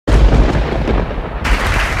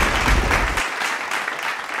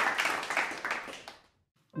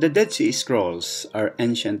The Dead Sea Scrolls are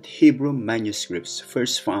ancient Hebrew manuscripts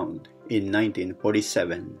first found in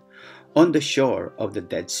 1947 on the shore of the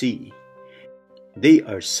Dead Sea. They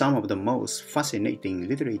are some of the most fascinating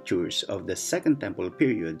literatures of the Second Temple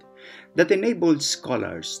period that enabled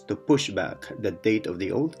scholars to push back the date of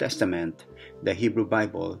the Old Testament, the Hebrew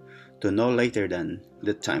Bible, to no later than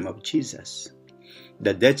the time of Jesus.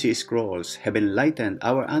 The Dead Sea Scrolls have enlightened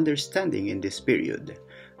our understanding in this period,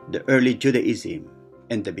 the early Judaism,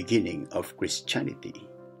 and the beginning of Christianity.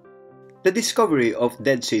 The discovery of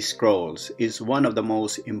Dead Sea Scrolls is one of the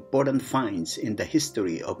most important finds in the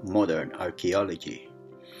history of modern archaeology.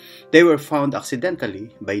 They were found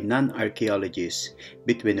accidentally by non-archaeologists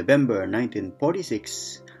between November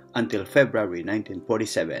 1946 until February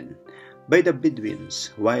 1947 by the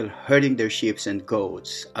Bedouins while herding their sheep and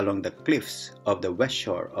goats along the cliffs of the west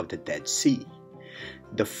shore of the Dead Sea.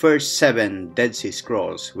 The first 7 Dead Sea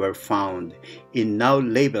Scrolls were found in now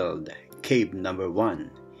labeled Cave Number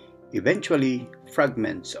 1. Eventually,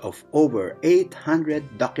 fragments of over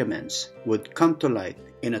 800 documents would come to light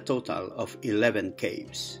in a total of 11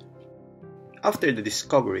 caves. After the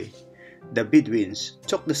discovery, the Bedouins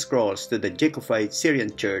took the scrolls to the Jacobite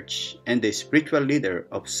Syrian church and the spiritual leader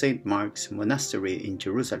of St. Mark's Monastery in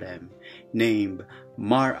Jerusalem, named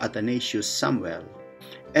Mar Athanasius Samuel,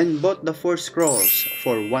 and bought the 4 scrolls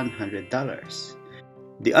for $100.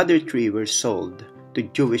 The other 3 were sold to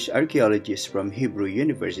Jewish archaeologists from Hebrew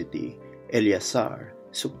University, Eleazar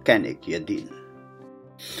Sukkanik Yadin.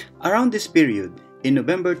 Around this period, in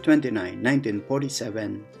November 29,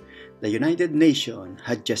 1947, the United Nations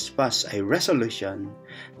had just passed a resolution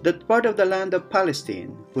that part of the land of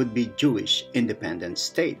Palestine would be Jewish independent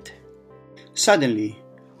state. Suddenly,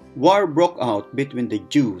 war broke out between the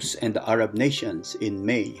Jews and the Arab nations in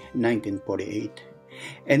May 1948,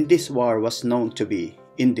 and this war was known to be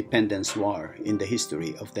Independence War in the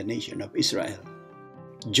history of the nation of Israel.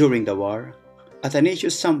 During the war,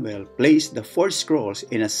 Athanasius Samuel placed the 4 scrolls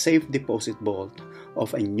in a safe deposit vault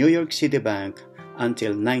of a New York City bank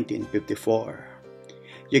until 1954.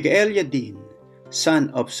 Yegael Yadin, son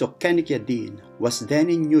of Sukkanik Yadin, was then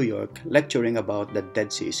in New York lecturing about the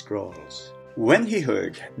Dead Sea Scrolls. When he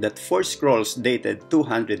heard that 4 scrolls dated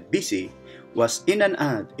 200 BC was in an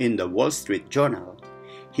ad in the Wall Street Journal,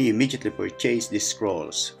 he immediately purchased these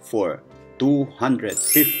scrolls for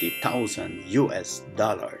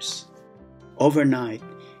 $250,000. Overnight,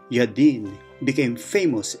 Yadin became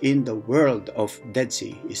famous in the world of Dead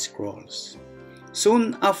Sea Scrolls.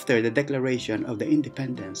 Soon after the declaration of the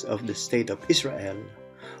independence of the State of Israel,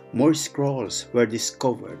 more scrolls were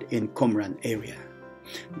discovered in Qumran area.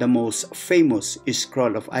 The most famous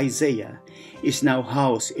scroll of Isaiah is now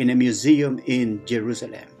housed in a museum in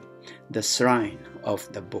Jerusalem, the Shrine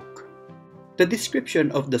of the Book. The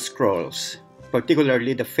description of the scrolls,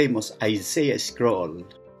 particularly the famous Isaiah scroll,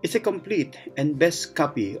 is a complete and best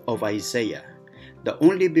copy of Isaiah, the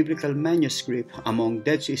only biblical manuscript among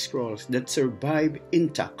Dead Sea Scrolls that survive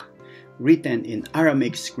intact, written in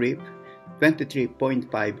Aramaic script,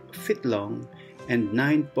 23.5 feet long and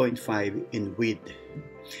 9.5 in width.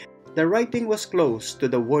 The writing was close to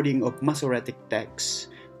the wording of Masoretic texts,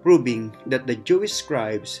 proving that the Jewish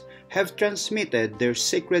scribes have transmitted their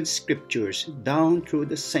sacred scriptures down through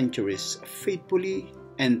the centuries faithfully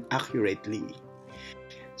and accurately.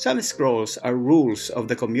 Some scrolls are rules of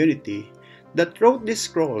the community that wrote these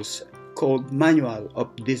scrolls called Manual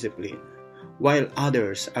of Discipline, while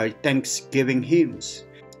others are thanksgiving hymns,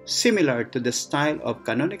 similar to the style of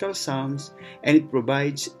canonical psalms, and it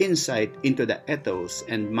provides insight into the ethos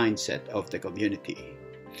and mindset of the community.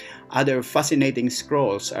 Other fascinating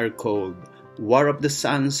scrolls are called War of the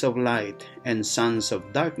Sons of Light and Sons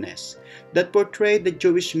of Darkness that portray the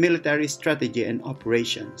Jewish military strategy and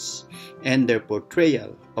operations, and their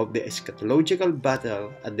portrayal of the eschatological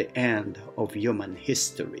battle at the end of human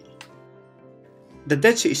history. The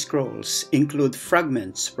Dead Sea Scrolls include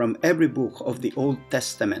fragments from every book of the Old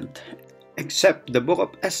Testament, except the Book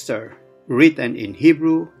of Esther, written in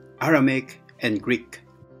Hebrew, Aramaic, and Greek.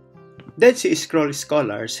 Dead Sea Scroll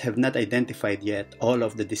scholars have not identified yet all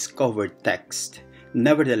of the discovered text.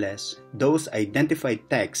 Nevertheless, those identified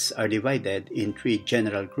texts are divided in 3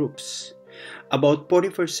 general groups. About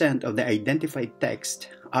 40% of the identified texts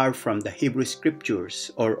are from the Hebrew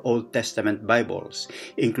Scriptures or Old Testament Bibles,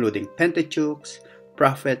 including Pentateuch,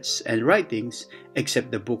 prophets, and writings,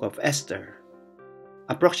 except the Book of Esther.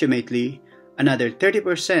 Approximately another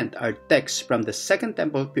 30% are texts from the Second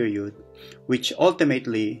Temple period, which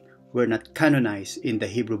ultimately were not canonized in the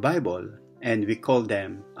Hebrew Bible, and we call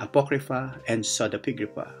them Apocrypha and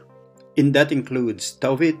Pseudepigrapha. And that includes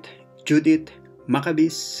Tobit, Judith,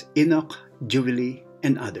 Maccabees, Enoch, Jubilee,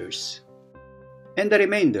 and others. And the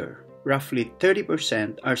remainder, roughly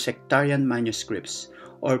 30%, are sectarian manuscripts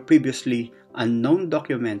or previously unknown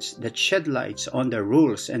documents that shed light on the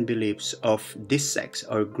rules and beliefs of this sect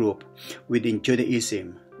or group within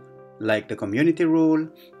Judaism, like the community rule,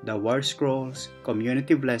 the war scrolls,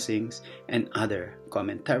 community blessings, and other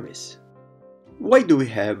commentaries. Why do we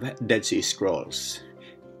have Dead Sea Scrolls?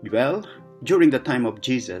 Well, during the time of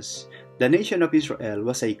Jesus, the nation of Israel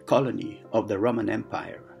was a colony of the Roman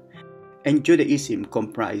Empire, and Judaism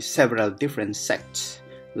comprised several different sects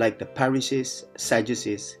like the Pharisees,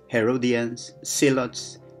 Sadducees, Herodians,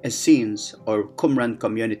 Zealots, Essenes or Qumran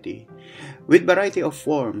community, with variety of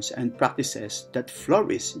forms and practices that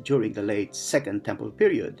flourished during the late Second Temple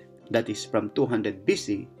period, that is from 200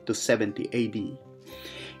 BC to 70 AD.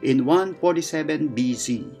 In 147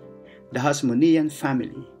 BC, the Hasmonean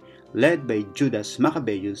family, led by Judas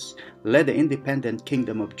Maccabeus, led the independent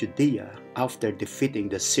kingdom of Judea after defeating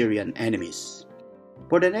the Syrian enemies.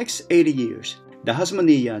 For the next 80 years, the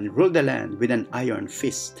Hasmonean ruled the land with an iron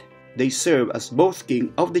fist. They served as both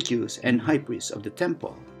king of the Jews and high priest of the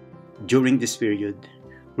temple. During this period,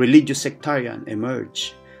 religious sectarian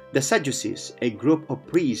emerged. The Sadducees, a group of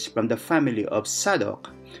priests from the family of Zadok,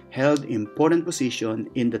 held important position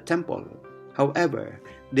in the temple. However,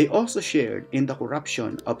 they also shared in the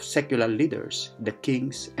corruption of secular leaders, the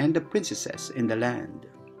kings and the princesses in the land.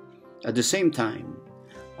 At the same time,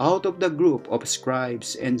 out of the group of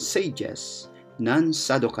scribes and sages,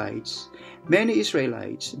 non-Saddocites, many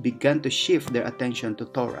Israelites began to shift their attention to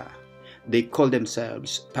Torah. They called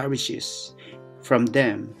themselves Pharisees. From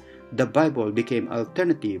them, the Bible became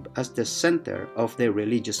alternative as the center of their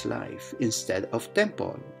religious life instead of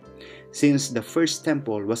temple. Since the first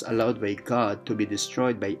temple was allowed by God to be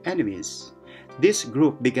destroyed by enemies, this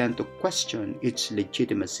group began to question its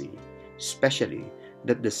legitimacy, especially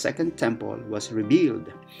that the second temple was rebuilt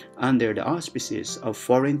under the auspices of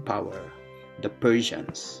foreign power, the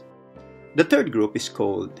Persians. The third group is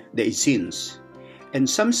called the Essenes, and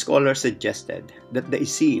some scholars suggested that the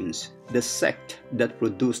Essenes, the sect that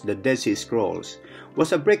produced the Dead Sea Scrolls,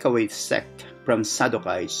 was a breakaway sect from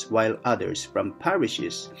Sadducites while others from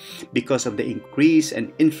Pharisees because of the increase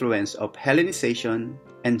and influence of Hellenization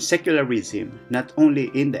and secularism not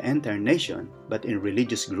only in the entire nation but in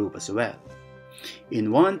religious group as well.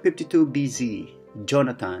 In 152 BC,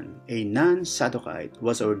 Jonathan, a non-Sadducite,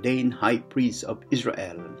 was ordained high priest of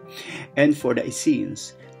Israel, and for the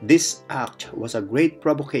Essenes, this act was a great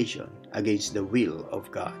provocation against the will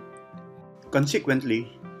of God.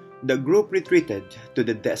 Consequently, the group retreated to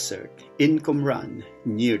the desert in Qumran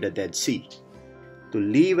near the Dead Sea to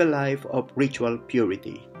live a life of ritual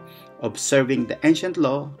purity, observing the ancient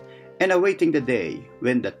law and awaiting the day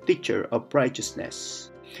when the teacher of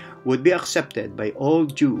righteousness would be accepted by all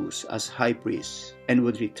Jews as high priest and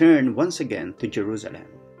would return once again to Jerusalem.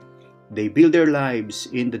 They built their lives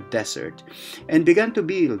in the desert and began to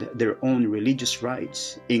build their own religious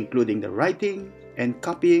rites, including the writing and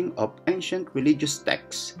copying of ancient religious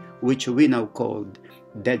texts, which we now call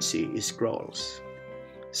Dead Sea Scrolls.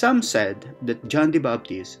 Some said that John the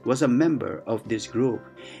Baptist was a member of this group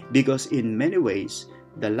because in many ways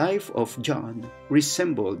the life of John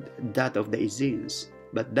resembled that of the Essenes,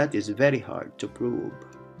 but that is very hard to prove.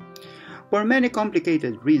 For many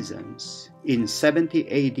complicated reasons, in 70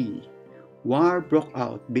 AD, war broke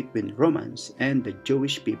out between Romans and the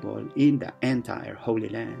Jewish people in the entire Holy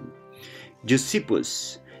Land.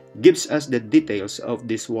 Josephus gives us the details of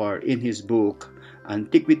this war in his book,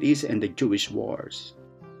 Antiquities and the Jewish Wars.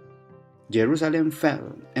 Jerusalem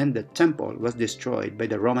fell and the temple was destroyed by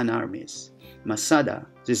the Roman armies. Masada,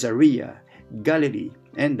 Caesarea, Galilee,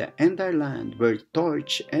 and the entire land were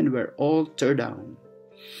torched and were all torn down.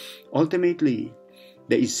 Ultimately,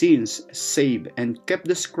 the Essenes saved and kept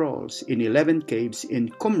the scrolls in 11 caves in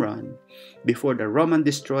Qumran before the Romans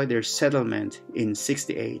destroyed their settlement in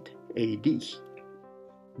 68 AD.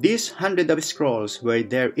 These hundreds of scrolls were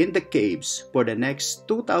there in the caves for the next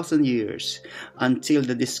 2,000 years until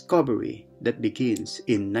the discovery that begins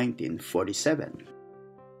in 1947.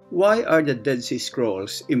 Why are the Dead Sea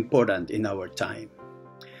Scrolls important in our time?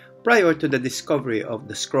 Prior to the discovery of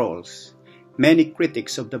the scrolls, many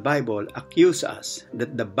critics of the Bible accuse us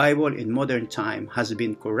that the Bible in modern time has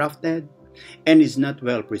been corrupted and is not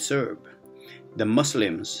well preserved. The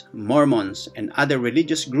Muslims, Mormons, and other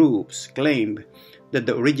religious groups claim that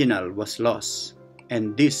the original was lost,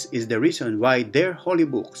 and this is the reason why their holy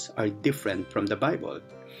books are different from the Bible.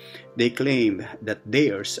 They claim that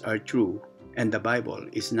theirs are true and the Bible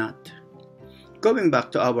is not. Going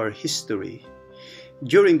back to our history,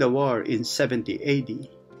 during the war in 70 AD,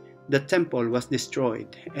 the temple was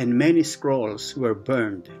destroyed and many scrolls were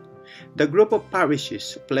burned. The group of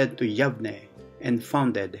parishes fled to Yavne and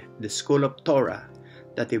founded the School of Torah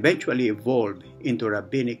that eventually evolved into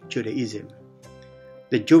Rabbinic Judaism.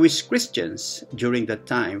 The Jewish Christians during that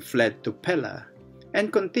time fled to Pella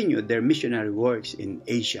and continued their missionary works in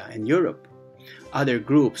Asia and Europe. Other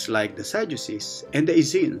groups like the Sadducees and the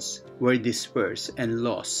Essenes were dispersed and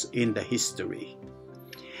lost in the history.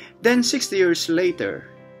 Then 60 years later,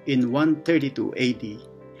 in 132 AD,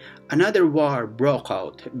 another war broke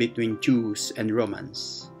out between Jews and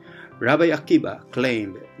Romans. Rabbi Akiba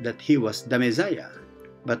claimed that he was the Messiah,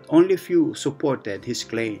 but only few supported his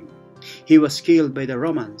claim. He was killed by the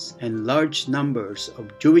Romans, and large numbers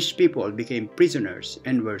of Jewish people became prisoners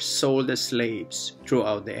and were sold as slaves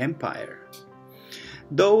throughout the empire.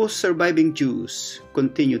 Those surviving Jews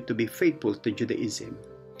continued to be faithful to Judaism,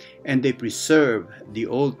 and they preserved the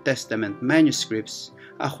Old Testament manuscripts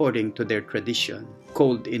according to their tradition,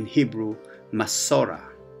 called in Hebrew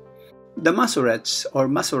Masorah. The Masoretes or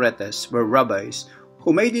Masoretes were rabbis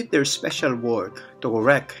who made it their special work to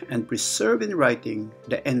correct and preserve in writing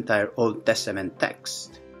the entire Old Testament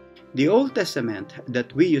text. The Old Testament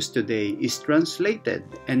that we use today is translated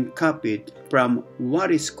and copied from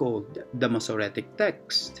what is called the Masoretic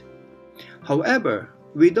text. However,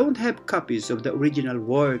 we don't have copies of the original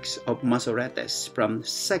works of Masoretes from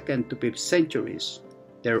 2nd to 5th centuries.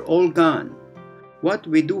 They're all gone. What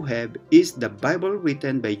we do have is the Bible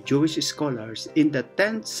written by Jewish scholars in the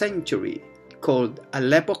 10th century called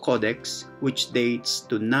Aleppo Codex, which dates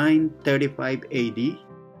to 935 AD.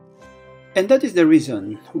 And that is the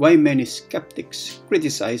reason why many skeptics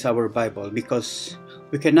criticize our Bible, because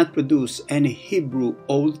we cannot produce any Hebrew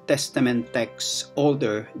Old Testament texts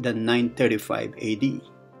older than 935 AD.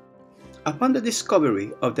 Upon the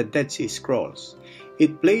discovery of the Dead Sea Scrolls,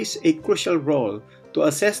 it plays a crucial role to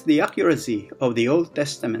assess the accuracy of the Old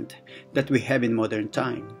Testament that we have in modern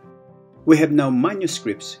time. We have now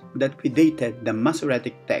manuscripts that predated the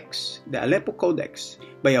Masoretic text, the Aleppo Codex,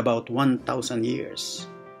 by about 1,000 years.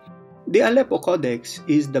 The Aleppo Codex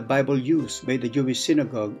is the Bible used by the Jewish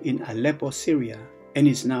synagogue in Aleppo, Syria, and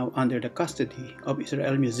is now under the custody of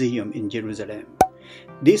Israel Museum in Jerusalem.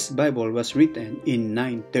 This Bible was written in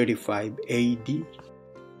 935 AD.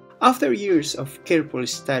 After years of careful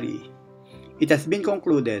study, it has been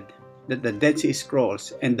concluded that the Dead Sea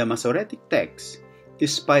Scrolls and the Masoretic text,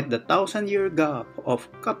 despite the 1,000-year gap of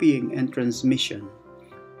copying and transmission,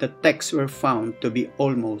 the texts were found to be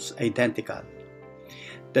almost identical.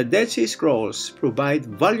 The Dead Sea Scrolls provide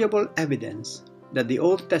valuable evidence that the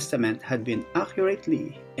Old Testament had been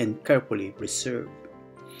accurately and carefully preserved.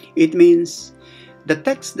 It means the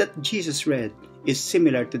text that Jesus read is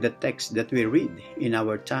similar to the text that we read in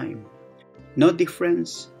our time. No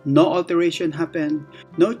difference, no alteration happened,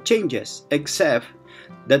 no changes, except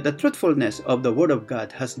that the truthfulness of the Word of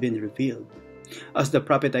God has been revealed. As the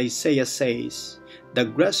prophet Isaiah says, "The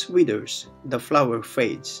grass withers, the flower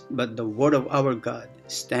fades, but the word of our God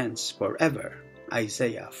stands forever."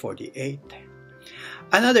 Isaiah 48.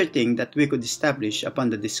 Another thing that we could establish upon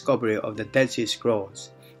the discovery of the Dead Sea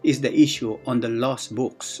Scrolls is the issue on the lost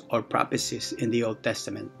books or prophecies in the Old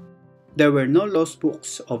Testament. There were no lost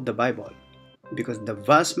books of the Bible, because the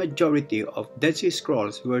vast majority of Dead Sea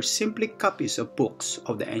Scrolls were simply copies of books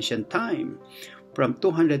of the ancient time, from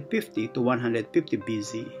 250 to 150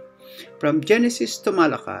 BC. From Genesis to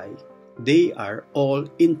Malachi, they are all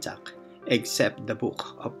intact except the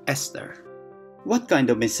book of Esther. What kind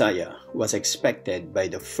of Messiah was expected by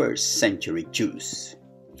the first century Jews?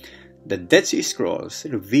 The Dead Sea Scrolls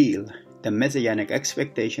reveal the messianic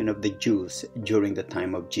expectation of the Jews during the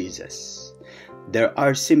time of Jesus. There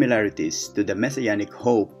are similarities to the messianic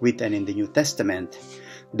hope written in the New Testament,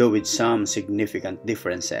 though with some significant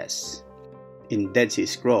differences. In Dead Sea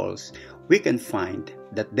Scrolls, we can find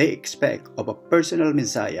that they expect of a personal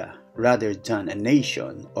Messiah rather than a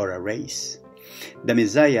nation or a race. The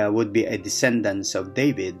Messiah would be a descendant of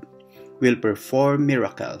David, will perform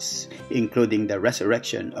miracles, including the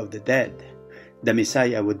resurrection of the dead. The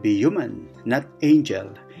Messiah would be human, not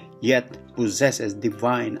angel, yet possesses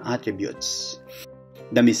divine attributes.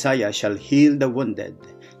 The Messiah shall heal the wounded,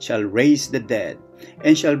 shall raise the dead,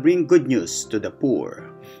 and shall bring good news to the poor.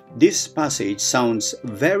 This passage sounds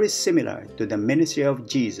very similar to the ministry of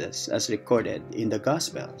Jesus as recorded in the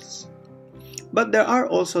Gospels. But there are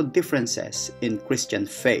also differences in Christian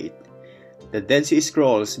faith. The Dead Sea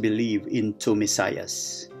Scrolls believe in two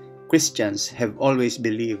messiahs. Christians have always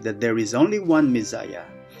believed that there is only one Messiah,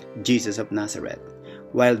 Jesus of Nazareth,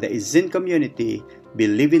 while the Essene community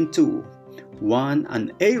believe in two, one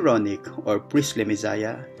an Aaronic or priestly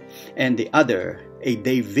Messiah, and the other a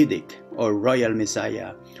Davidic or royal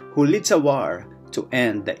Messiah who leads a war to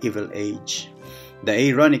end the evil age. The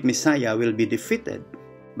Aaronic Messiah will be defeated,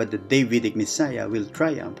 but the Davidic Messiah will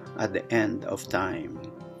triumph at the end of time.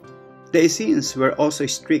 The Essenes were also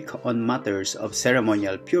strict on matters of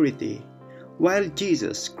ceremonial purity, while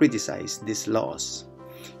Jesus criticized these laws.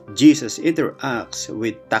 Jesus interacts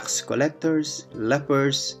with tax collectors,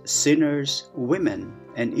 lepers, sinners, women,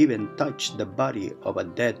 and even touched the body of a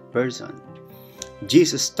dead person.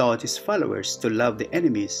 Jesus taught his followers to love the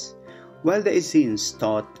enemies, while the Essenes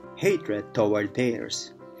taught hatred toward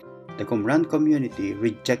theirs. The Qumran community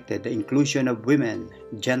rejected the inclusion of women,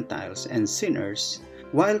 Gentiles, and sinners,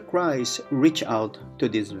 while Christ reached out to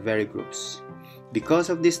these very groups. Because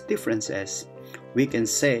of these differences, we can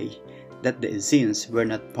say that the Essenes were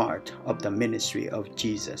not part of the ministry of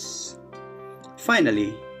Jesus.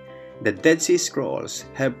 Finally, the Dead Sea Scrolls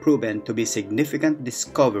have proven to be a significant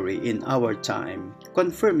discovery in our time,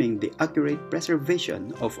 confirming the accurate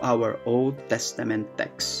preservation of our Old Testament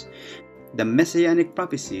texts, the messianic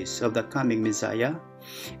prophecies of the coming Messiah,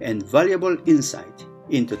 and valuable insight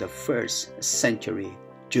into the first century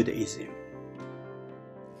Judaism.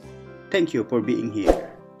 Thank you for being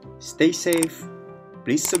here. Stay safe,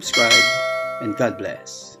 please subscribe, and God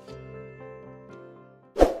bless.